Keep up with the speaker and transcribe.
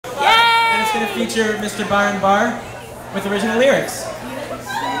It's going to feature Mr. Byron Barr with original lyrics.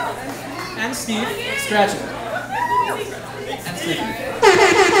 And Steve scratching. And Steve.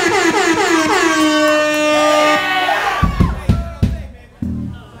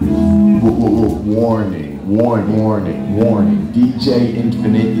 Warning, warning, warning. DJ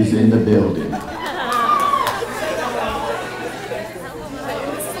Infinite is in the building.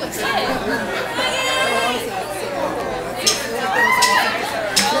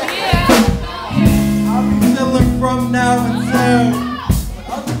 I'll be chillin' from now until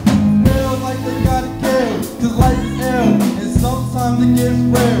other people feel like they gotta kill. Cause life is ill, and sometimes it gets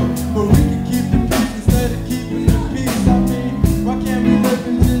real. But we can keep the peace instead of keeping the peace. I mean, why can't we live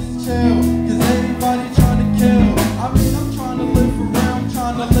and just chill? Cause everybody trying to kill. I mean, I'm trying to live for real. I'm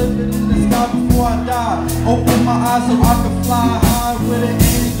trying to live it in the sky before I die. Open my eyes so I can fly high where the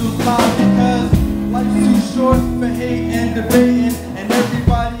angels lie. Because life's too short for hate and debating. And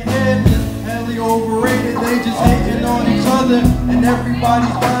everybody here just hella overrated. They just hating on each other. And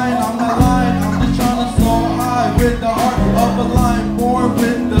everybody's dying. I'm not lying. I'm just trying to soar high with the heart of a lion. Born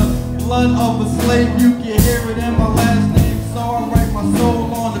with the blood of a slave. You can hear it in my last name. So I write my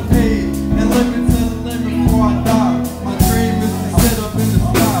soul on the page and live it to the limit before I die. My dream is to sit up in the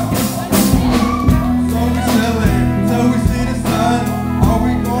sky. So we chillin' till we see the sun. All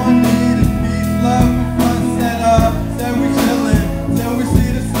we gon' need is peace, love, and fun. Set up, said we chillin' till we see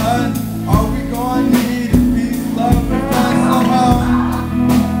the sun. All we gon' need is peace, love, and fun. Somehow,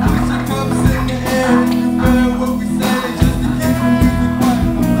 put your cups in the air if you feel what we say, just to keep the music quiet.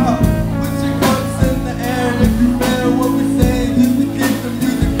 Put your cups in the air if you feel what we say, just to keep the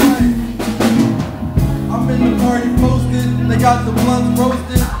music quiet. I'm in the party posted, they got the blunts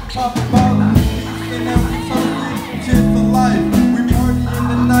roasted, pop a bottle, and then we toasted. Cheers for life, we party in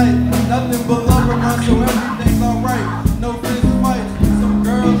the night, nothing but love around, so everything's alright. No fist fights. Some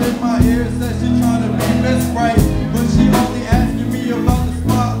girl in my ear said she tryna be Miss Right, but she only asking me about the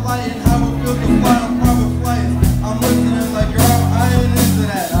spotlight and how it feels to fly on private flights. I'm listening like, girl, I ain't into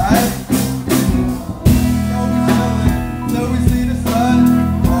that, alright? So we chillin' till we see the sun.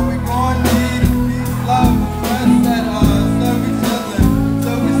 All we gon' need is peace, love, and fun. Said we chillin'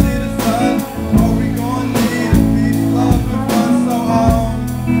 till we see the sun. All we gon' need is peace, love, and fun. So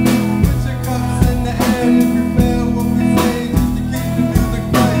put your cups in the air if you feel what we say, just to keep the music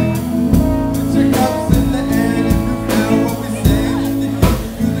right. Put your cups in the air if you feel what we say, just to keep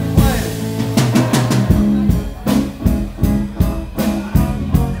the music playing.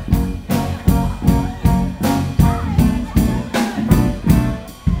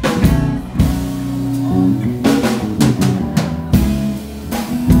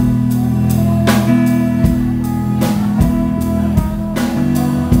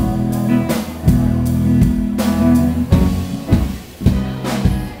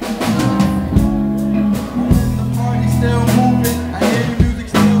 The party's still moving, I hear the music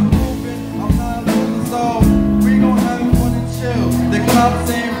still moving. I'm not losing, so we gon' have fun and chill. The cops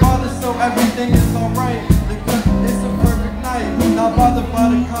ain't bothered, so everything is alright. It's a perfect night, not bothered by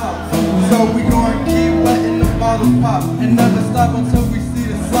the cops. So we gon' keep letting the bottles pop and never stop until we see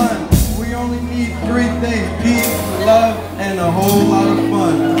the sun. We only need 3 things: peace, love, and a whole lot of